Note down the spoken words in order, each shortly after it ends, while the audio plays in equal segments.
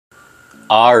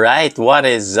Alright, what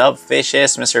is up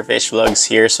fishes? Mr. Fish Vlogs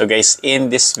here. So guys,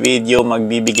 in this video,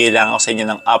 magbibigay lang ako sa inyo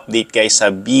ng update guys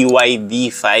sa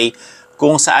Bydfi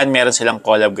kung saan meron silang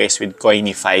collab guys with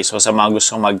Coinify. So sa mga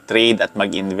gustong mag-trade at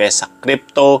mag-invest sa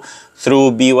crypto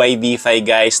through Bydfi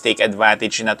guys, take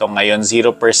advantage na to ngayon.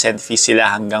 0% fee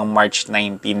sila hanggang March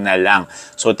 19 na lang.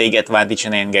 So take advantage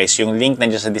na yan guys. Yung link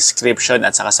nandiyan sa description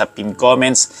at saka sa pinned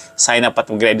comments. Sign up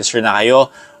at mag-register na kayo.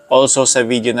 Also sa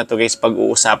video na to guys,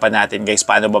 pag-uusapan natin guys,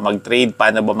 paano ba mag-trade,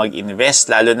 paano ba mag-invest,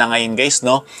 lalo na ngayon guys,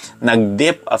 no?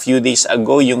 Nag-dip a few days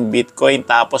ago yung Bitcoin,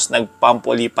 tapos nag-pump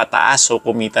uli pataas, so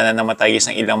kumita na naman tayo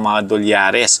guys ng ilang mga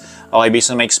dolyares. Okay,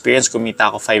 based on my experience, kumita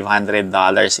ako $500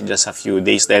 in just a few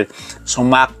days dahil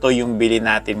sumakto yung bili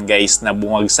natin guys na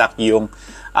bumagsak yung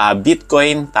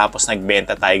Bitcoin, tapos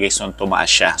nagbenta tayo guys nung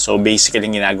tumaas siya. So basically,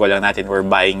 ginagawa lang natin, we're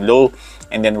buying low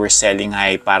and then we're selling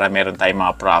high para meron tayong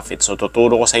mga profit. So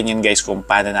tuturo ko sa inyo guys kung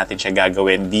paano natin siya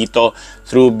gagawin dito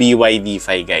through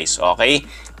Bydfi guys, okay?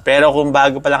 Pero kung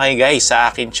bago pa lang kayo guys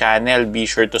sa akin channel, be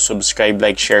sure to subscribe,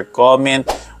 like, share, comment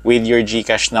with your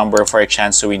GCASH number for a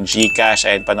chance to win GCASH.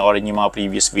 And panoorin yung mga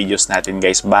previous videos natin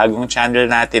guys. Bagong channel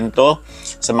natin to.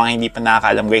 Sa mga hindi pa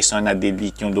nakakaalam guys, no,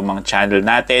 na-delete yung lumang channel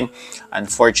natin.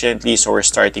 Unfortunately, so we're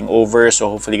starting over. So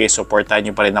hopefully guys, supportan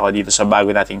nyo pa rin ako dito sa bago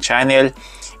nating channel.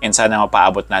 And sana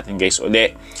mapaabot natin guys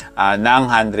uli ng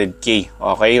 100k.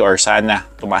 Okay? Or sana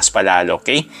tumaas pa lalo.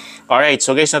 Okay? Alright.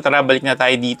 So guys, tara, balik na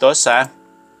tayo dito sa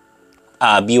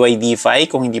Bydfi.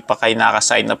 Kung hindi pa kayo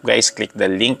nakaka-sign up guys, click the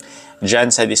link dyan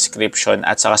sa description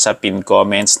at saka sa pinned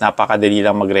comments. Napakadali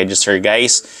lang mag-register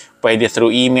guys. Pwede through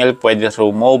email, pwede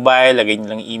through mobile. Lagay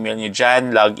nyo lang email nyo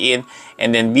dyan, log in.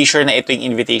 And then be sure na ito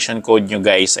yung invitation code nyo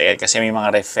guys. Ayan, kasi may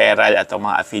mga referral at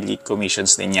mga affiliate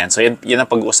commissions din yan. So yun ang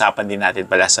pag-uusapan din natin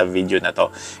pala sa video na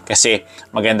to. Kasi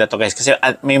maganda to guys. Kasi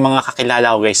may mga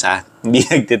kakilala ko guys hindi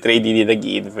nagtitrade, hindi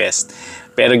nag-i-invest.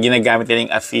 Pero ginagamit nila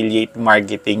yung affiliate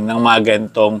marketing ng mga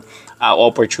gantong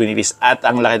opportunities at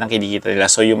ang laki ng kinikita nila.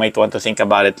 So you might want to think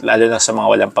about it, lalo na sa mga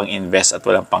walang pang invest at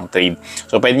walang pang trade.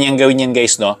 So pwede niyang gawin yan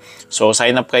guys, no? So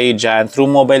sign up kayo dyan. Through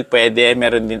mobile pwede,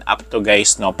 meron din app to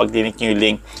guys, no? Pag tinik nyo yung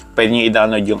link, pwede nyo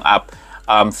i-download yung app.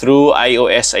 Through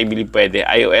iOS, I believe pwede.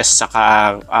 iOS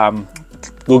saka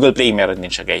Google Play, meron din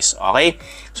siya guys. Okay?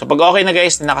 So pag okay na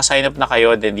guys, naka-sign up na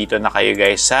kayo, then dito na kayo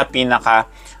guys sa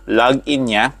pinaka-login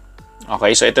niya.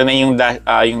 Okay, so ito na yung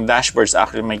dashboards.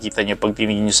 Actually, makikita nyo pag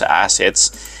tinigin nyo sa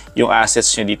assets. Yung assets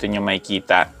nyo dito nyo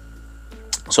makikita.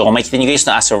 So, kung makikita nyo guys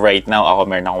na as of right now, ako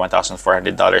meron akong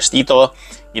 $1,400 dito.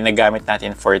 Ginagamit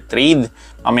natin for trade.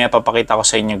 Mamaya papakita ko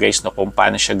sa inyo guys no, kung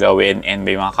paano siya gawin. And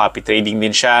may mga copy trading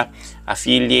din siya.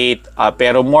 Affiliate.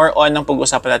 Pero more on, ang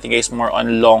pag-usapan natin guys, more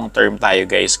on long term tayo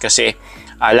guys. Kasi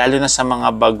lalo na sa mga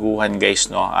baguhan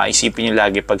guys, no, isipin nyo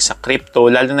lagi pag sa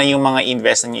crypto, lalo na yung mga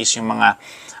investment nyo is yung mga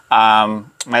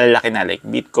malalaki na like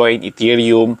Bitcoin,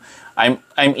 Ethereum.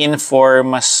 I'm in for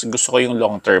mas gusto ko yung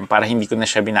long term para hindi ko na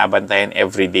siya binabantayan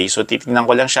every day. So titingnan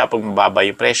ko lang siya pag mababa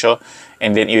yung presyo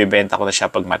and then ibebenta ko na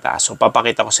siya pag mataas. So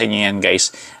papakita ko sa inyo yan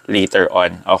guys later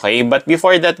on. Okay? But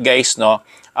before that guys, no,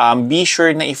 be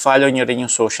sure na i-follow nyo rin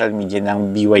yung social media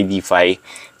ng Bydfi.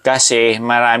 Kasi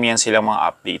marami yan silang mga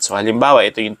updates. So halimbawa,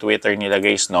 ito yung Twitter nila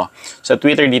guys, no? Sa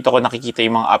Twitter, dito ko nakikita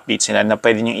yung mga updates nila na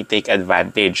pwede nyo i-take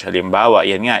advantage. Halimbawa,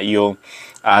 yan nga, yung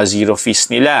zero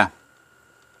fees nila.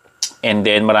 And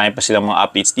then, marami pa silang mga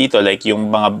updates dito. Like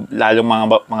yung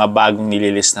lalong mga bagong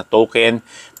nililist na token,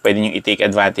 pwede nyo i-take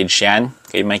advantage yan.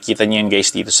 Okay, makikita nyo yan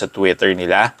guys dito sa Twitter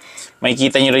nila.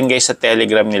 Makikita nyo rin guys sa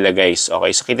Telegram nila guys.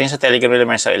 Okay, so kita nyo sa Telegram nila,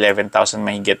 meron sa 11,000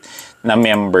 mahigit na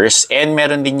members. And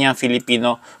meron din yung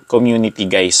Filipino community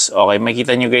guys. Okay,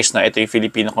 makikita nyo guys na ito yung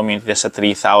Filipino community na sa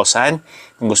 3,000.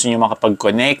 Kung gusto nyo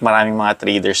makapag-connect, maraming mga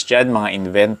traders dyan, mga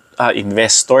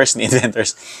investors,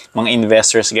 mga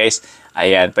investors guys.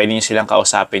 Ayan, pwede nyo silang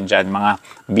kausapin dyan. Mga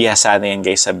bihasa na yan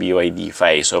guys sa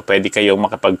Bydfi. So, pwede kayong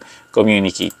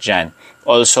makapag-communicate dyan.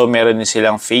 Also, meron din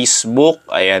silang Facebook.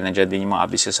 Ayan, nandiyan din yung mga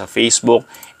updates sa Facebook.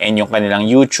 And yung kanilang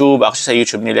YouTube. Actually, sa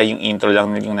YouTube nila, yung intro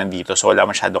lang yung nandito. So, wala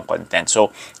masyadong content.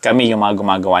 So, kami yung mga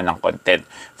gumagawa ng content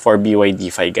for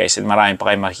Bydfi guys. And marami pa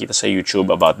kayo makikita sa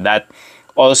YouTube about that.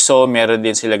 Also, meron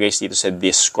din sila guys dito sa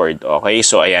Discord. Okay,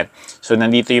 so ayan. So,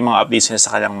 nandito yung mga updates nila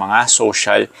sa kanilang mga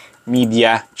social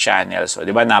media channel. So,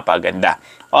 di ba? Napaganda.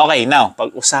 Okay, now,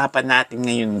 pag-usapan natin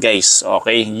ngayon guys,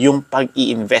 okay, yung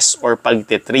pag-i-invest or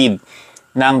pag-trade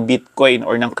ng Bitcoin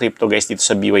or ng crypto guys dito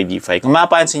sa Bydfi. Kung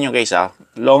mapapansin nyo guys,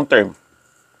 long term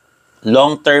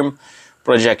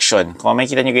projection. Kung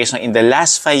makikita nyo guys, in the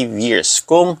last 5 years,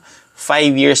 kung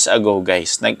 5 years ago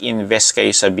guys, nag-invest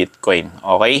kayo sa Bitcoin,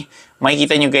 okay?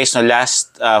 Makikita nyo guys,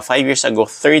 last 5 years ago,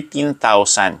 13,000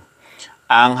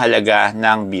 ang halaga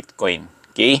ng Bitcoin.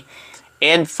 Okay?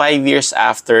 And 5 years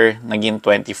after, naging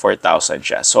 24,000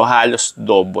 siya. So, halos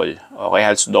double. Okay,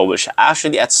 halos double siya.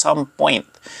 Actually, at some point,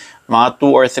 mga 2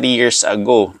 or 3 years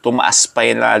ago, tumaas pa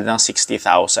yun ng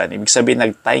 60,000. Ibig sabihin,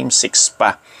 nag-times 6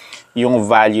 pa yung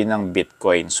value ng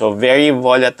Bitcoin. So, very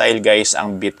volatile guys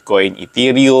ang Bitcoin,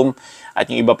 Ethereum, at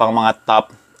yung iba pang mga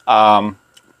top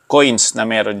coins na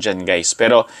meron dyan guys.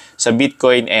 Pero sa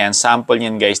Bitcoin, ayan, sample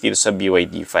yan guys dito sa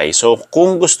Bydfi. So,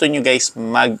 kung gusto nyo guys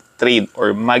mag-trade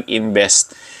or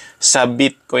mag-invest sa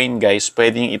Bitcoin guys,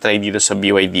 pwede nyo i-try dito sa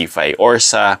Bydfi or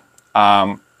sa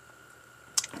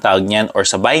tawag niyan, or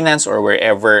sa Binance or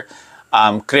wherever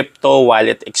crypto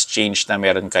wallet exchange na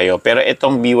meron kayo. Pero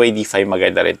itong Bydfi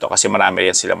maganda rin to kasi marami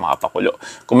rin sila mga pakulo.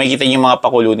 Kung makikita niyo yung mga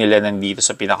pakulo nila nandito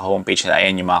sa pinaka-homepage nila,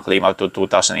 ayan yung mga claim up to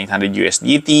 2,800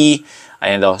 USDT.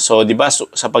 Ayan daw. So, di ba,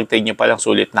 sa pag-trade nyo pa lang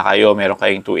sulit na kayo, meron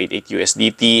kayong 288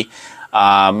 USDT.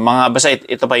 Basta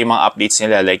ito pa yung mga updates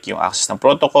nila like yung access ng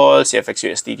protocol,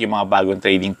 CFX USDT, yung mga bagong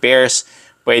trading pairs.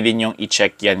 Pwede nyong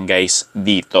i-check yan guys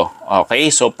dito. Okay?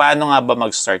 So, paano nga ba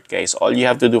mag-start guys? All you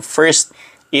have to do first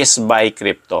is buy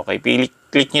crypto. Okay?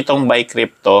 Click nyo itong buy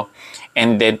crypto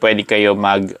and then pwede kayo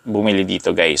bumili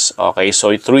dito guys. Okay? So,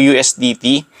 through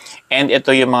USDT and ito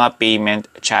yung mga payment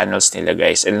channels nila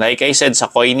guys. And like I said, sa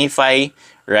Coinify,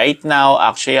 right now,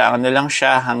 actually, ano lang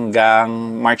siya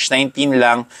hanggang March 19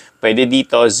 lang. Pwede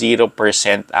dito, 0%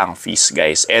 ang fees,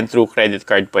 guys. And through credit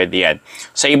card, pwede yan.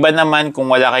 Sa iba naman, kung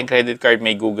wala kayong credit card,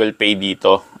 may Google Pay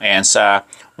dito. Ayan, sa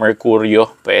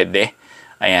Mercurio, pwede.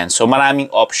 Ayan, so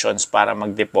maraming options para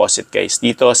mag-deposit, guys,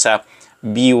 dito sa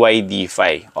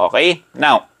Bydfi. Okay?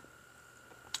 Now,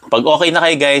 pag okay na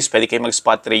kayo, guys, pwede kayo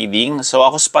mag-spot trading. So,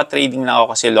 ako spot trading lang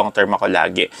ako kasi long term ako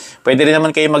lagi. Pwede rin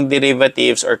naman kayo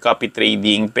mag-derivatives or copy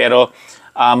trading. Pero,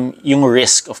 yung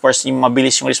risk, of course, yung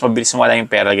mabilis mawala yung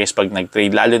pera guys pag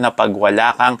nag-trade, lalo na pag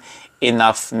wala kang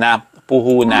enough na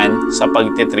puhunan sa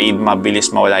pag-trade, mabilis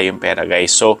mawala yung pera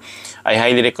guys. So, I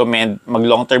highly recommend mag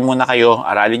long term muna kayo,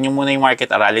 aralin nyo muna yung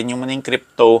market, aralin nyo muna yung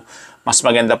crypto, mas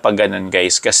maganda pag ganun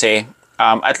guys, kasi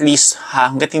at least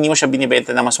hanggat hindi mo siya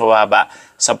binibenta na mas mababa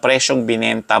sa presyong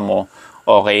binenta mo,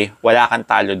 okay, wala kang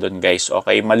talo doon guys,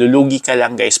 okay, malulugi ka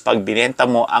lang guys pag binenta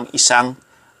mo ang isang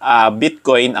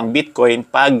Bitcoin,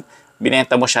 pag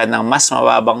binenta mo siya ng mas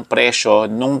mababang presyo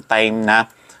nung time na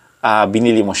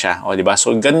binili mo siya. O, diba? So,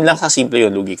 ganun lang sa simple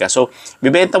yung lugi ka. So,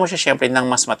 bibenta mo siya syempre ng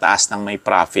mas mataas ng may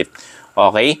profit.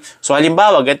 Okay? So,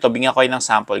 halimbawa, ganito, bigyan ko kayo ng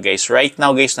sample, guys. Right now,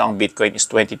 guys, ang Bitcoin is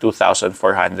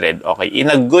 22,400. Okay?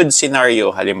 In a good scenario,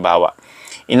 halimbawa.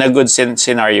 In a good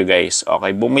scenario, guys.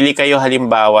 Okay? Bumili kayo,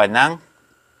 halimbawa, ng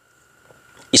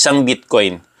isang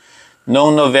Bitcoin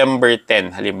noong November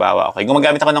 10, halimbawa. Okay,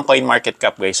 gumagamit ako ng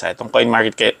CoinMarketCap guys. Itong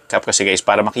CoinMarketCap kasi guys,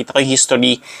 para makita ko yung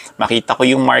history, makita ko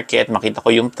yung market, makita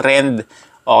ko yung trend,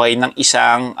 okay, ng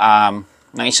isang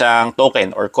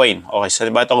token or coin. Okay, so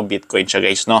diba ito Bitcoin siya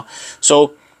guys, no?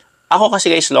 So, ako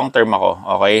kasi guys, long term ako.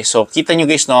 Okay, so kita nyo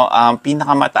guys, no,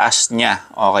 pinakamataas niya,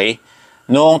 okay,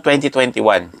 noong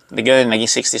 2021,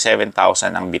 naging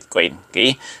 67,000 ang Bitcoin.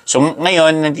 Okay? So,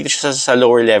 ngayon, nandito siya sa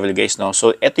lower level, guys, no?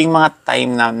 So, ito yung mga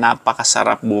time na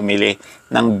napakasarap bumili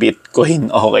ng Bitcoin.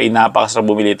 Okay? Napakasarap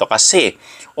bumili ito. Kasi,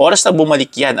 oras na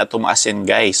bumalik yan at tumaas yan,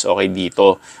 guys. Okay,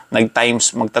 dito.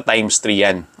 Magta-times 3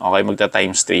 yan. Okay?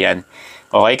 Magta-times 3 yan.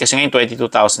 Okay? Kasi ngayon,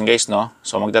 22,000, guys, no?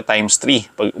 So, magta-times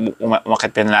 3. Pag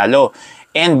umakit yan lalo.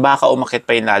 And baka umakit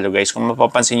pa yun lalo guys. Kung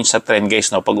mapapansin nyo sa trend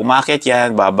guys, no? Pag umakit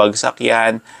yan, babagsak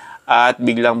yan, at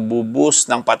biglang buboost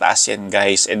ng pataas yan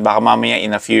guys. And baka mamaya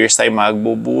in a few years time,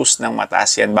 magbuboost ng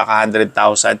mataas yan. Baka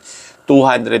 100,000,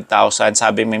 200,000.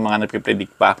 Sabi may mga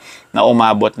napipredict pa na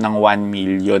umabot ng $1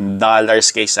 million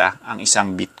guys ang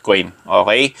isang Bitcoin.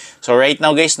 Okay? So right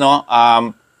now guys, no,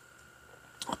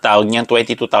 tawag niyan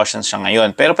 22,000 siya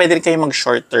ngayon. Pero pwede rin kayo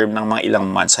mag-short term ng mga ilang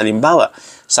months. Halimbawa,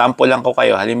 sample lang ko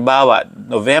kayo. Halimbawa,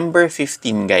 November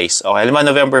 15 guys. Okay, halimbawa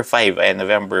November 5. Ayan,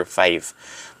 November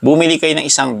 5. Bumili kayo ng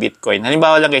isang Bitcoin.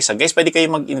 Halimbawa lang guys. Guys, pwede kayo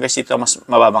mag-invest dito mas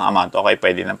mababang amount. Okay,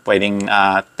 pwedeng $10,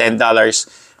 $50,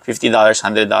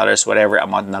 $100, whatever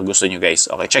amount na gusto nyo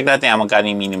guys. Okay, check natin magkano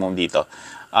yung minimum dito.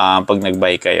 Pag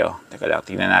nag-buy kayo. Teka lang,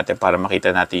 tingnan natin para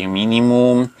makita natin yung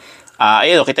minimum.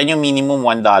 Ayun, kita nyo minimum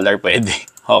 $1 pwede.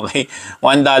 Okay?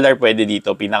 $1 pwede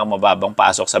dito, pinakamababang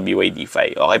pasok sa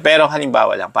Bydfi. Okay? Pero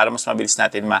halimbawa lang, para mas mabilis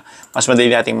natin, mas madali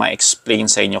natin ma-explain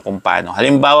sa inyo kung paano.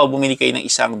 Halimbawa, bumili kayo ng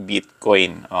isang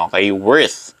Bitcoin. Okay?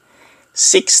 Worth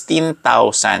 16,000.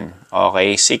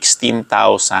 Okay? 16,000.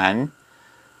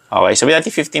 Okay? Sabi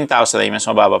natin 15,000 ay mas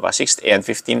mababa pa.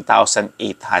 15,800.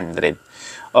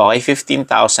 Okay?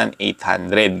 15,800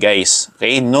 guys.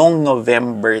 Okay? Noong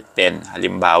November 10,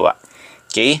 halimbawa.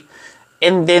 Okay?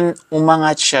 And then,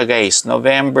 umangat siya guys.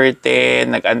 November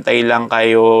 10, nag-antay lang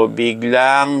kayo.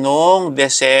 Biglang nung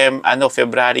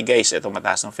February guys. Ito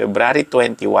mataas ng February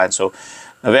 21. So,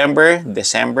 November,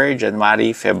 December,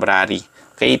 January, February.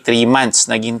 Okay, 3 months.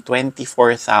 Naging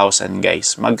 24,000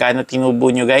 guys. Magkano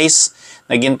tinubo nyo guys?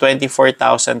 Naging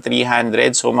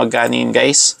 24,300. So, magkano yun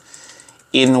guys?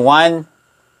 In 3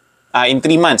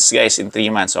 months guys. In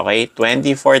 3 months. Okay,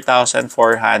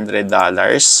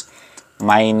 $24,400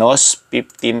 minus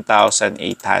 15,800.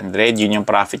 Yun yung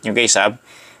profit nyo guys ha.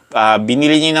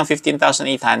 Binili nyo ng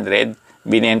 15,800,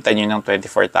 binenta nyo ng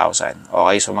 24,000.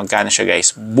 Okay, so magkano siya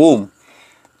guys? Boom!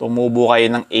 Tumubo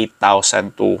kayo ng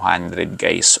 8,200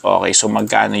 guys. Okay, so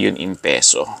magkano yun in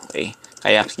peso? Okay,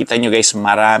 kaya kita nyo guys,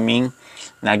 maraming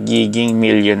nagiging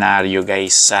milyonaryo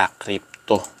guys sa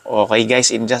crypto. Okay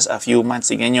guys, in just a few months,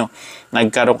 tingnan nyo,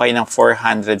 nagkaroon kayo ng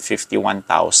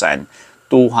 451,205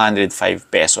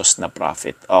 pesos na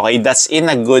profit. Okay, that's in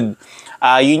a good,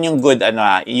 yun yung good,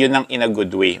 yun ang in a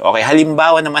good way. Okay,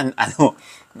 halimbawa naman,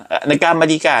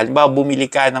 nagkamali ka, halimbawa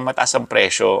bumili ka ng mataas ang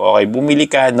presyo. Okay,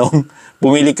 bumili ka nung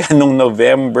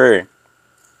November.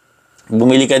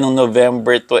 Bumili ka nung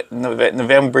November 9,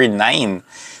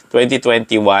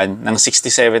 2021 ng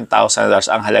 $67,000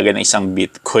 ang halaga ng isang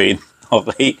Bitcoin.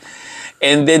 Okay?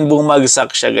 And then,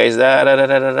 bumagsak siya, guys.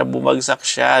 Bumagsak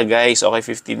siya, guys. Okay,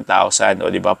 15,000. O,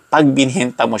 diba? Pag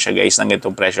binenta mo siya, guys, ng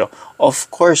ganitong presyo, of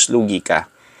course, lugi ka.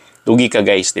 Lugi ka,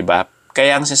 guys, diba?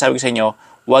 Kaya ang sinasabi ko sa inyo,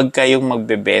 huwag kayong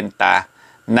magbebenta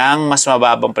ng mas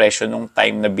mababang presyo nung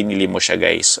time na binili mo siya,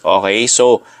 guys. Okay?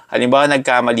 So, halimbawa,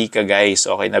 nagkamali ka, guys.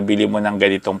 Okay, nabili mo ng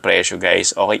ganitong presyo,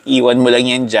 guys. Okay, iwan mo lang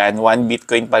yan dyan. 1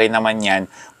 Bitcoin pa rin naman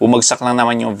yan. Bumagsak lang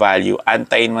naman yung value.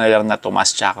 Antayin mo na lang na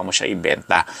tumas, tsaka mo siya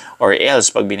ibenta. Or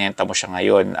else, pag binenta mo siya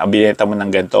ngayon, binenta mo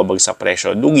ng ganito, bagsak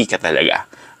presyo, lugi ka talaga.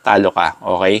 Talo ka,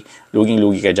 okay?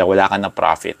 Luging-lugi ka dyan, wala ka na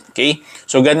profit, okay?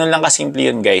 So, ganun lang kasimple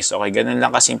yun, guys, okay? Ganun lang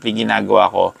kasimple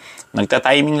ginagawa ko.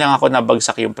 Nagta-timing lang ako na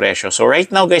bagsak yung presyo. So, right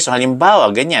now, guys, so,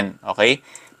 halimbawa, ganyan, okay?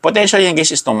 Potential yan,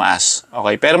 guys, is tumaas,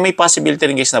 okay? Pero may possibility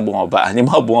rin, guys, na bumaba.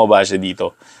 Halimbawa, bumaba siya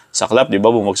dito. Sa club, di ba,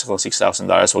 bumagsak ng $6,000,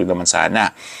 wag naman sana.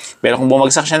 Pero kung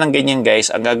bumagsak siya ng ganyan, guys,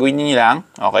 ang gagawin niyo lang,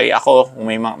 okay, ako, kung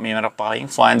may meron pa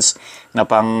kayong funds na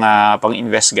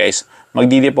pang-invest, guys,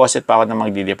 magdi-deposit pa ako ng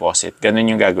magdi-deposit.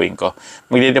 Ganun yung gagawin ko.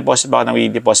 Magdi-deposit pa ako ng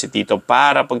magdi-deposit dito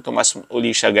para pag tumas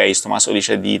uli siya, guys, tumas uli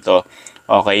siya dito,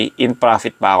 okay, in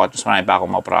profit pa ako at mas marami pa ako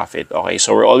ma-profit. Okay,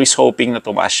 so we're always hoping na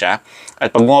tumaas siya.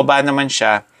 At pag bumaba naman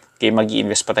siya, okay,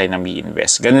 mag-i-invest pa tayo ng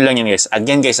mag-i-invest. Ganun lang yun, guys.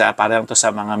 Again, guys, para lang to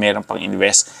sa mga merong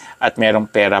pang-invest at merong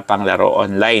pera pang laro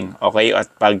online. Okay, at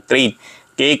pag-trade.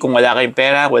 Okay, kung wala kayong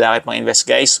pera, wala kayong pang-invest,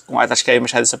 guys. Kung attach kayo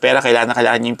masyado sa pera, kailangan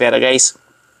nyo yung pera, guys.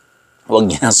 Huwag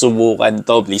niyo nang subukan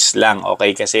to, please lang,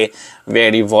 okay? Kasi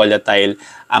very volatile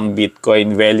ang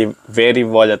Bitcoin, very, very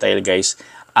volatile, guys,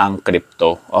 ang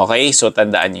crypto. Okay? So,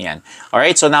 tandaan niyo yan.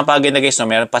 Alright? So, napakaganda, guys. No?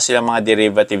 Meron pa silang mga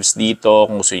derivatives dito.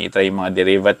 Kung gusto niyo i-try yung mga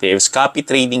derivatives. Copy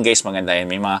trading, guys, maganda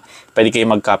yan. May mga, pwede kayo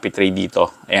mag-copy trade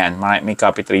dito. Ayan, may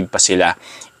copy trade pa sila.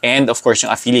 And of course,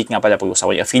 yung affiliate nga pala,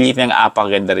 pag-usapan yung affiliate ng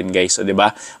apakaganda rin, guys. So,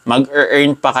 diba?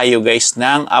 Mag-earn pa kayo, guys,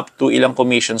 ng up to ilang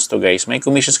commissions to, guys. May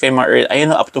commissions kayo ma-earn.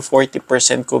 Ayun, up to 40%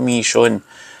 commission.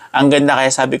 Ang ganda,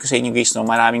 kaya sabi ko sa inyo, guys, no,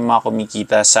 maraming mga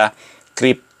kumikita sa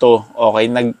crypto. Okay?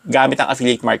 Naggamit ang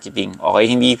affiliate marketing. Okay?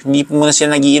 Hindi muna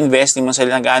sila nag-i-invest, hindi muna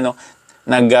sila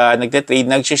nagte-trade.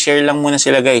 Nag-share lang muna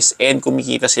sila, guys. And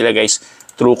kumikita sila, guys,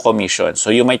 through commission. So,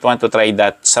 you might want to try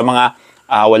that sa mga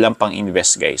walang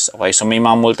pang-invest, guys. Okay, so may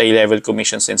mga multi-level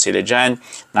commissions din sila dyan.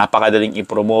 Napakadaling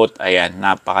i-promote. Ayan,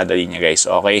 napakadali niya, guys.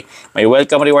 Okay, may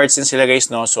welcome rewards din sila, guys,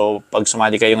 no? So, pag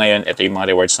sumali kayo ngayon, ito yung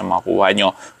mga rewards na makukuha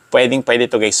nyo. Pwede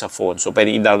ito, guys, sa phone. So,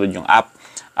 pwede i-download yung app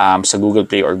sa Google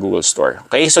Play or Google Store.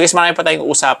 Okay, so guys, marami pa tayong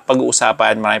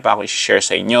pag-uusapan. Marami pa ako i-share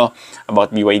sa inyo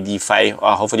about Bydfi.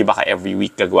 Hopefully, baka every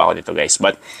week gagawa ko dito, guys.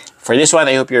 But, for this one,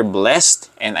 I hope you're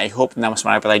blessed and I hope na mas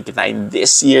marami pa tayong kitain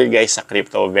this year, guys, sa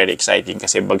crypto. Very exciting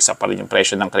kasi bagsak pa rin yung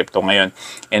presyo ng crypto ngayon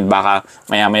and baka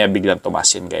maya-maya biglang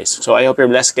tumaas yun, guys. So, I hope you're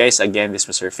blessed, guys. Again, this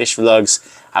is Mr. Fish Vlogs.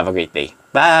 Have a great day.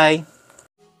 Bye!